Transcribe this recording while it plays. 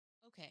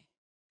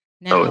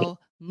Oh, Now,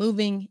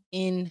 moving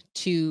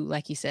into,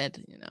 like you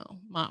said,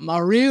 my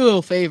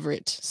real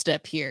favorite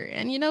step here.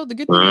 And the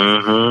good thing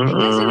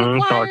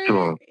is talk to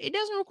him. it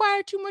doesn't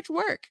require too much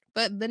work.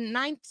 But the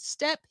ninth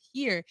step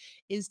here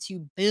is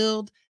to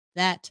build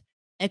that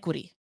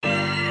equity.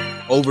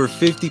 Over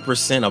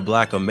 50% of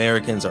Black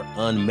Americans are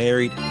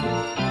unmarried,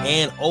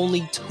 and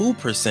only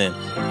 2%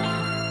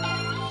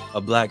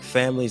 of Black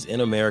families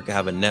in America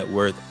have a net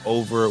worth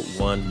over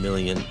 $1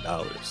 million.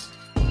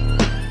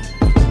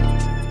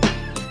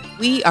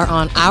 We are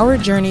on our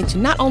journey to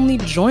not only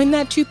join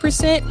that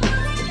 2%,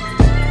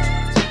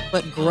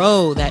 but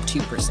grow that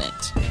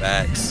 2%.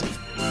 Facts.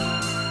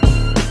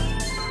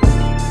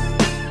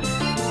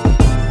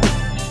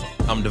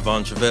 I'm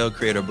Devon Travell,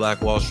 creator of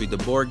Black Wall Street, the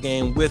board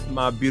game, with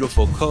my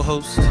beautiful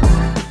co-host.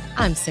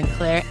 I'm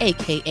Sinclair,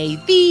 aka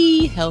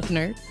the Health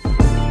Nerd.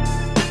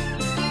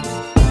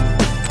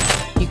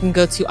 You can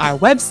go to our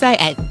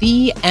website at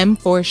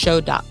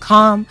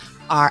themforshow.com,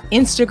 our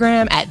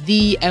Instagram at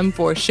the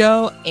M4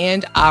 Show,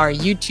 and our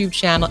YouTube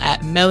channel at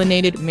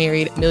Melanated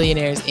Married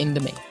Millionaires in the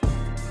Making.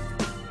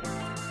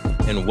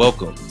 And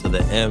welcome to the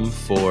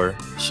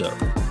M4 Show.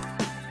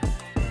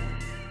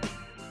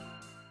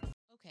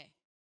 Okay.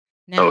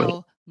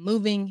 Now,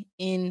 moving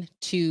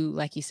into,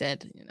 like you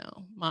said,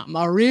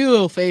 my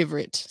real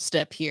favorite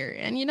step here.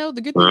 And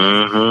the good thing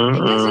is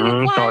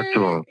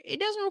it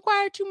doesn't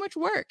require too much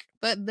work.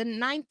 But the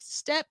ninth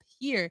step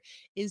here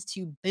is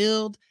to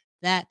build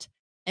that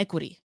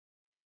equity.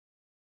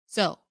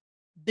 So,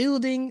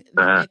 building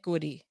the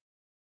equity.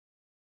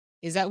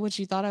 Is that what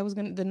you thought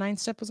the ninth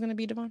step was gonna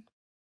be, Devon?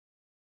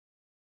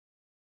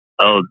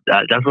 Oh,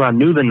 that's what I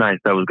knew the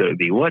ninth step was going to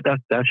be. What?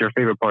 That's your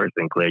favorite part,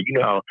 Sinclair. You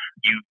know how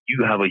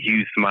you have a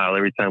huge smile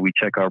every time we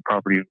check our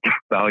property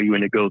value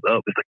and it goes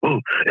up. It's like, oh,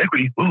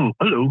 equity. Oh,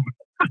 hello.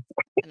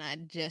 And I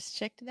just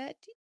checked that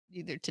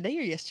either today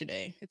or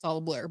yesterday. It's all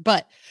a blur.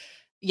 But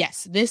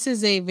yes, this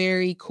is a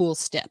very cool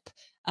step.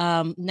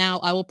 Now,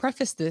 I will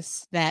preface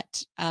this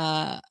that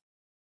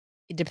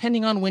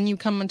depending on when you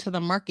come into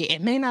the market,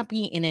 it may not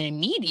be an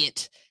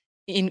immediate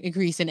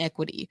increase in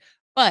equity.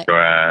 But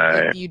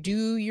if you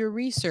do your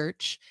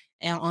research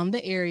on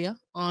the area,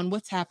 on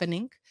what's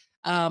happening,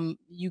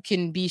 you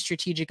can be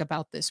strategic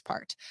about this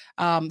part.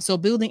 So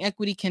building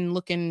equity can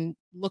look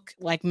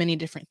like many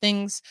different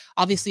things.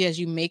 Obviously, as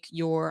you make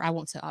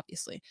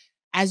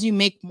as you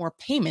make more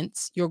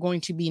payments, you're going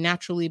to be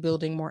naturally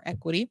building more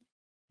equity.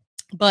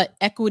 But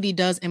equity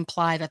does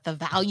imply that the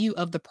value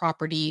of the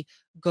property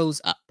goes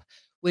up,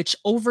 which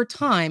over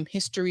time,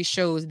 history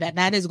shows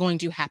that is going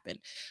to happen.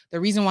 The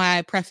reason why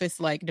I preface,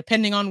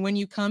 depending on when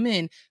you come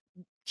in,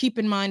 keep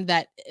in mind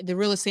that the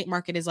real estate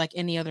market is like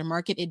any other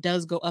market. It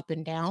does go up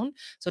and down.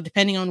 So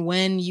depending on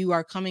when you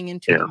are coming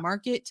into the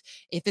market,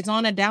 if it's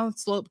on a down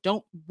slope,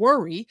 don't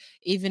worry.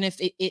 Even if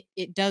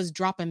it does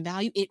drop in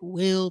value, it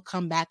will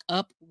come back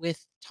up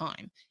with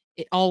time.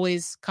 It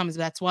always comes.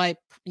 That's why,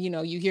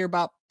 you hear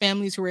about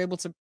families who were able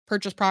to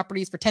purchase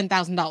properties for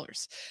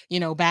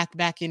 $10,000,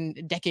 back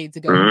in decades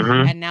ago.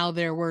 And now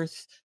they're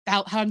worth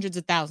hundreds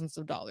of thousands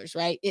of dollars,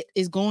 right? It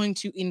is going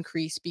to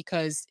increase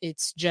because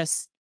it's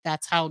just,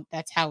 that's how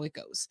it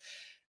goes.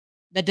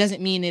 That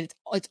doesn't mean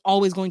it's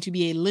always going to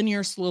be a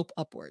linear slope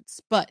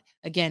upwards. But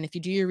again, if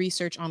you do your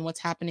research on what's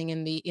happening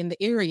in the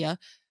area,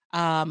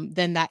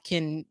 then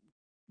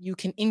you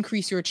can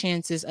increase your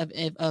chances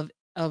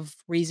of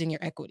raising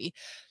your equity.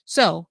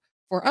 So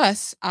for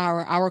us,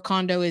 our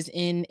condo is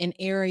in an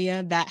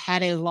area that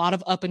had a lot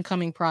of up and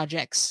coming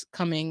projects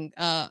coming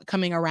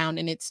around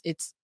in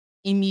its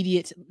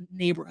immediate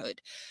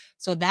neighborhood.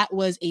 So that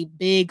was a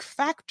big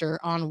factor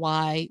on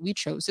why we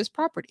chose this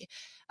property.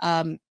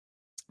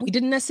 We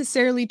didn't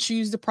necessarily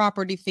choose the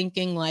property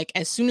thinking like,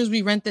 as soon as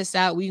we rent this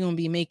out, we're going to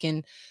be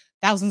making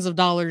thousands of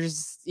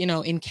dollars,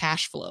 in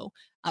cash flow.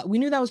 We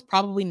knew that was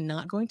probably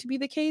not going to be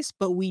the case,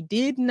 but we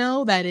did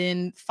know that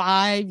in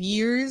 5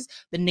 years,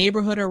 the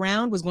neighborhood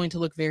around was going to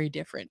look very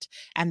different.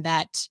 And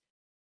that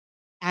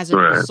as a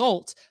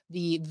result,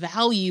 the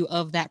value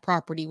of that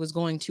property was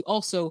going to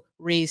also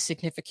raise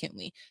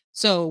significantly.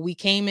 So we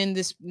came in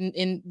this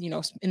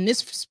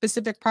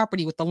specific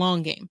property with the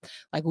long game.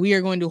 Like, we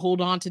are going to hold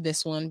on to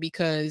this one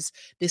because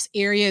this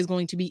area is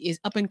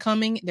up and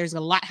coming. There's a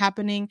lot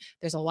happening.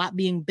 There's a lot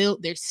being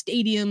built. There's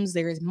stadiums,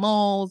 there's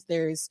malls,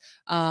 there's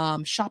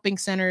shopping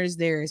centers,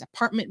 there's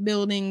apartment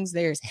buildings,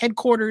 there's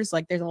headquarters.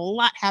 Like, there's a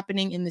lot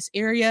happening in this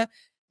area.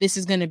 This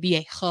is going to be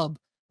a hub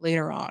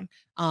later on.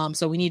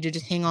 So we need to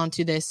just hang on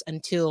to this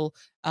until,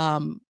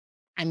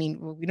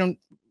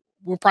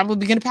 we're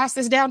probably going to pass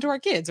this down to our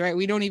kids, right?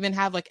 We don't even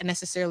have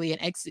necessarily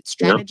an exit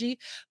strategy,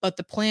 but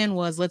the plan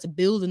was, let's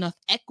build enough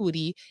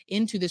equity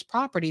into this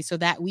property so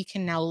that we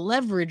can now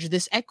leverage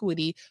this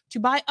equity to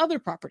buy other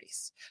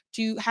properties,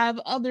 to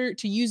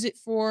use it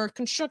for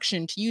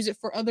construction, to use it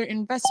for other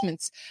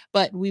investments.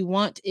 But we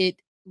wanted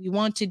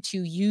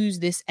to use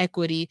this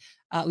equity.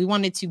 We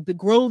wanted to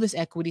grow this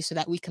equity so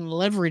that we can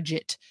leverage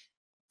it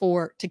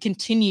to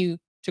continue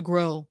to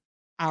grow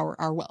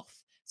our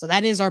wealth. So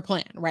that is our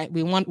plan, right?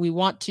 We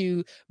want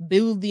to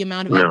build the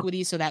amount of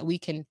equity so that we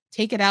can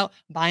take it out,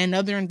 buy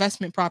another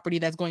investment property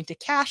that's going to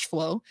cash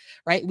flow,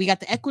 right? We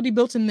got the equity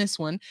built in this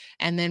one,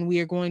 and then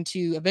we are going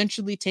to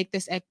eventually take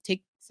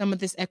some of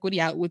this equity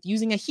out with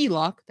using a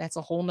HELOC. That's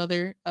a whole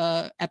nother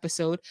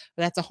episode.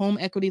 That's a home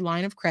equity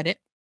line of credit.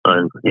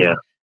 Yeah.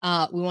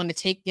 We want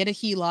to get a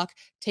HELOC,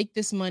 take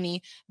this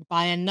money,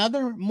 buy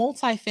another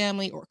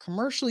multifamily or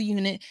commercial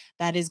unit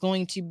that is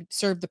going to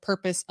serve the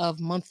purpose of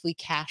monthly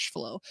cash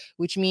flow,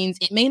 which means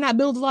it may not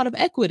build a lot of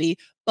equity,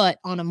 but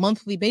on a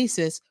monthly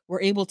basis,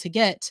 we're able to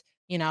get,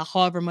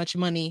 however much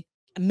money,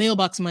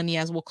 mailbox money,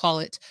 as we'll call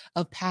it,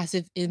 of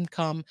passive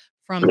income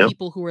from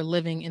people who are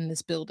living in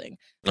this building.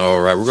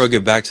 All right, we're going to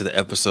get back to the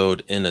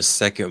episode in a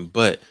second,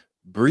 but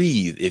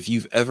breathe. If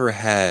you've ever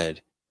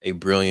had a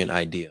brilliant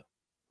idea,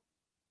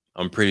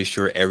 I'm pretty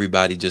sure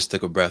everybody just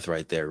took a breath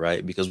right there,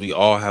 right? Because we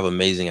all have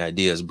amazing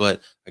ideas, but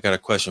I got a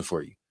question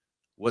for you.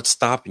 What's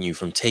stopping you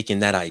from taking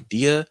that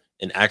idea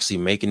and actually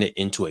making it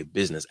into a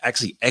business,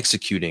 actually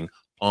executing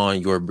on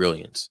your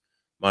brilliance?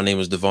 My name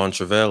is Devon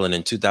Travell, and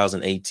in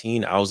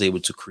 2018, I was able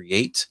to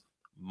create,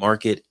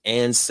 market,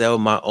 and sell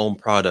my own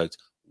product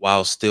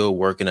while still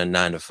working a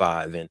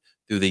 9-to-5. And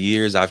through the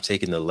years, I've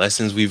taken the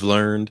lessons we've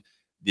learned,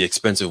 the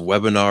expensive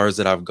webinars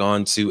that I've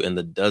gone to, and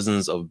the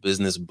dozens of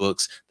business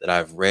books that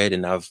I've read,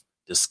 and I've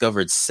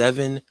discovered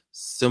 7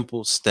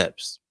 simple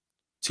steps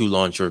to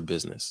launch your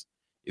business.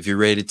 If you're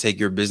ready to take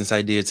your business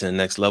idea to the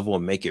next level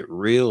and make it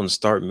real and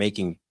start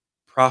making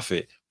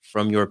profit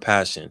from your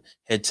passion,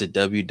 head to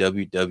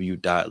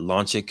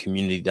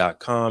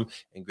www.launchitcommunity.com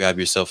and grab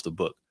yourself the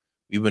book.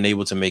 We've been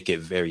able to make it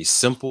very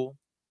simple,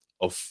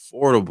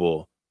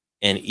 affordable,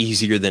 and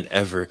easier than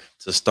ever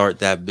to start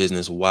that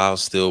business while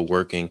still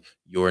working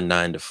your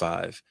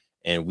 9-to-5.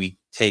 And we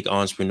take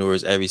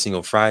entrepreneurs every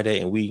single Friday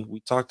and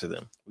we talk to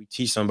them. We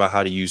teach them about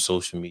how to use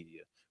social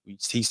media. We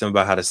teach them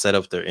about how to set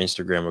up their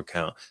Instagram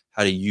account,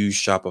 how to use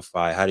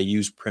Shopify, how to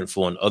use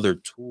Printful, and other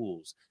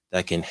tools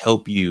that can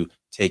help you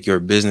take your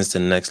business to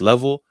the next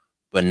level,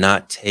 but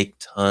not take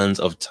tons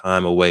of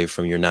time away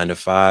from your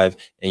 9-to-5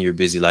 and your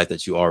busy life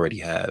that you already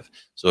have.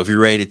 So if you're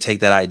ready to take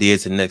that idea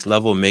to the next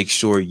level, make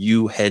sure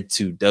you head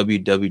to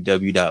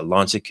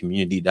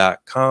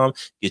www.launchitcommunity.com,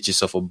 get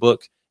yourself a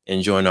book,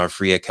 and join our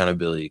free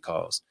accountability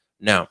calls.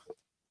 Now,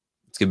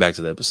 let's get back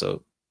to the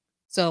episode.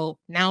 So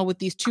now with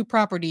these 2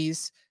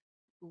 properties,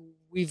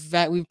 we've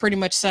pretty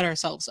much set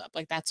ourselves up.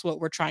 Like, that's what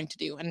we're trying to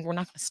do. And we're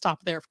not going to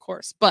stop there, of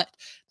course, but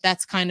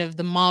that's kind of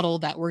the model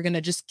that we're going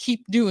to just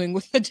keep doing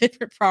with the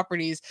different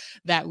properties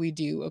that we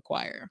do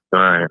acquire. All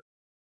right.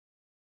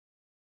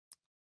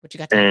 What you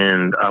got?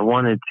 And I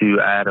wanted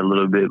to add a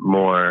little bit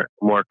more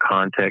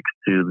context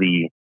to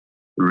the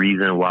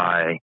reason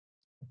why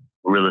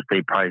real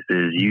estate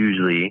prices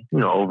usually,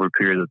 over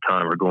periods of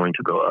time are going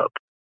to go up,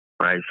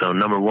 right? So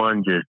number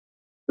one, just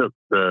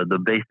the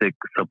basic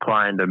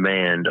supply and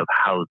demand of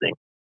housing,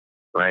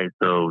 right?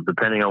 So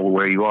depending on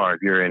where you are,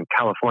 if you're in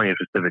California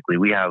specifically,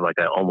 we have like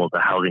almost a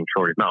housing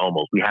shortage. Not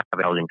almost, we have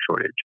a housing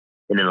shortage.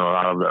 And in a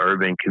lot of the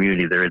urban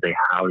communities, there is a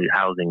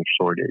housing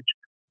shortage.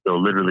 So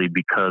literally,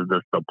 because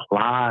the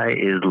supply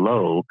is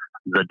low,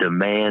 the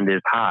demand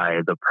is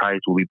high, the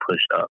price will be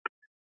pushed up.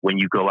 When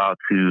you go out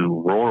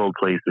to rural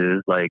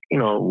places like,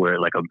 where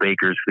like a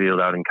Bakersfield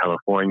out in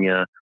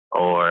California,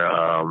 or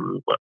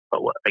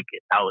like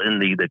out in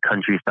the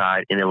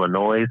countryside in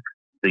Illinois,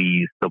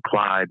 the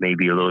supply may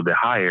be a little bit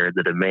higher,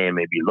 the demand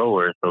may be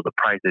lower, so the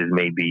prices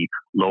may be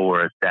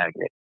lower or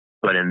stagnant.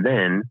 But and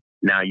then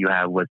now you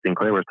have what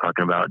Sinclair was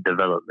talking about,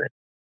 development,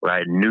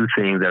 right? New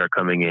things that are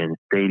coming in,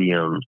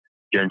 stadiums,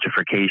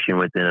 gentrification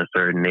within a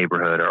certain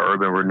neighborhood, or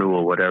urban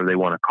renewal, whatever they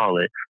want to call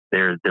it.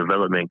 There's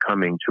development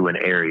coming to an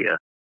area.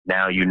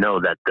 Now you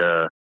know that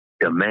the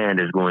demand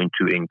is going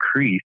to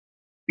increase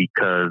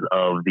because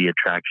of the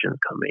attractions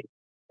coming.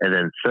 And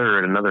then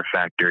third, another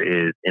factor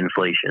is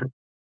inflation.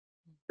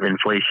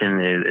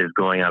 Inflation is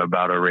going at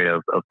about a rate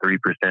of 3%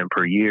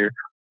 per year.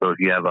 So if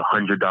you have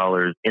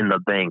 $100 in the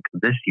bank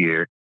this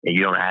year and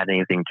you don't add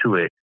anything to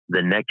it,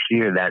 the next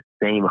year that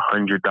same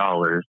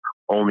 $100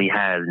 only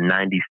has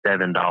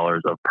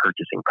 $97 of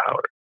purchasing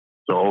power.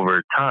 So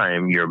over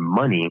time, your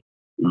money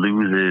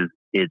loses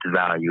its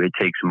value. It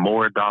takes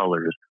more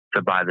dollars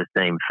to buy the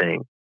same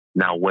thing.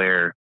 Now,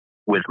 where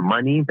with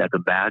money, that's a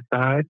bad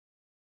side,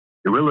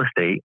 the real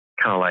estate,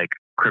 kind of like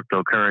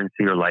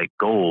cryptocurrency or like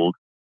gold,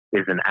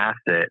 is an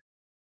asset,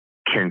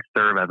 can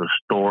serve as a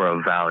store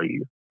of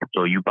value.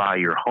 So you buy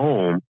your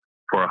home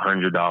for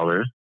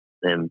 $100,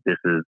 and this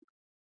is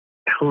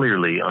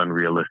clearly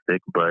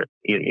unrealistic, but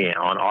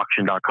on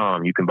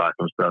auction.com, you can buy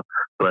some stuff.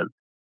 But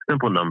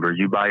simple numbers,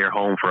 you buy your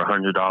home for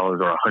 $100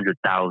 or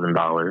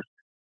 $100,000.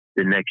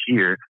 The next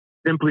year,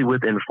 simply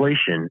with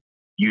inflation,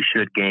 you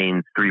should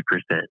gain 3%.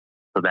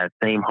 So that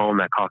same home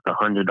that cost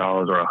 $100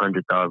 or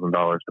 $100,000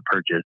 to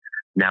purchase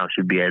now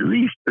should be at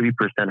least 3%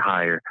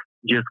 higher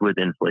just with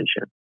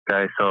inflation.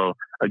 Okay, so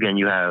again,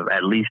 you have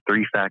at least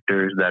 3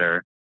 factors that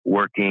are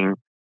working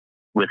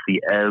with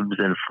the ebbs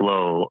and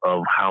flow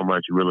of how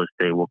much real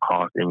estate will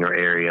cost in your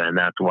area. And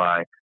that's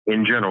why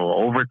in general,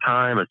 over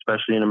time,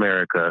 especially in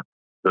America,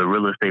 the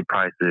real estate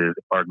prices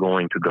are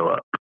going to go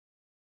up.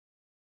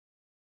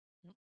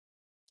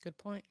 Good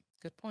point.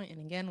 Good point.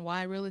 And again,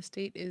 why real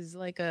estate is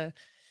like a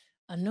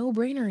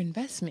no-brainer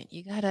investment.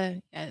 You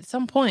gotta at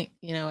some point,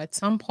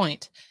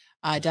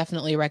 I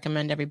definitely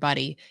recommend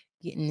everybody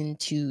getting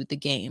into the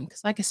game.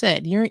 Because like I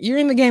said, you're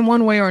in the game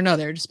one way or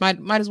another. Just might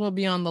as well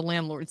be on the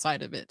landlord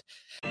side of it.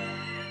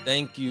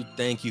 Thank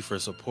you for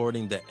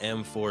supporting the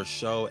M4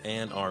 show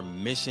and our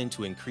mission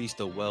to increase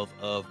the wealth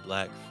of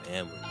Black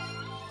families.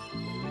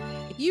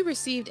 If you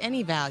received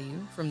any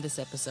value from this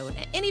episode,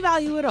 any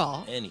value at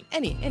all, any,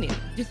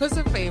 do us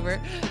a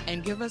favor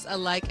and give us a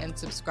like and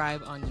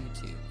subscribe on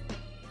YouTube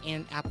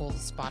and Apple,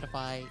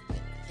 Spotify,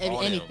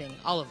 anything,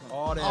 all of them,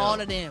 all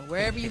of them,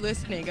 wherever you're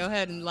listening, go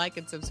ahead and like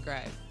and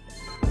subscribe.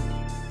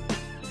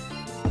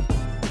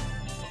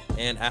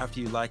 And after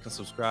you like and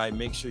subscribe,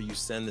 make sure you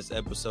send this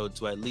episode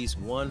to at least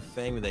one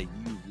family that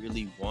you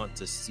really want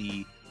to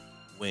see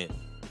win.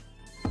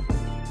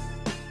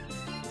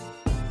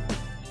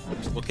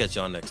 We'll catch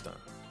y'all next time.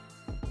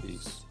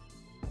 Peace.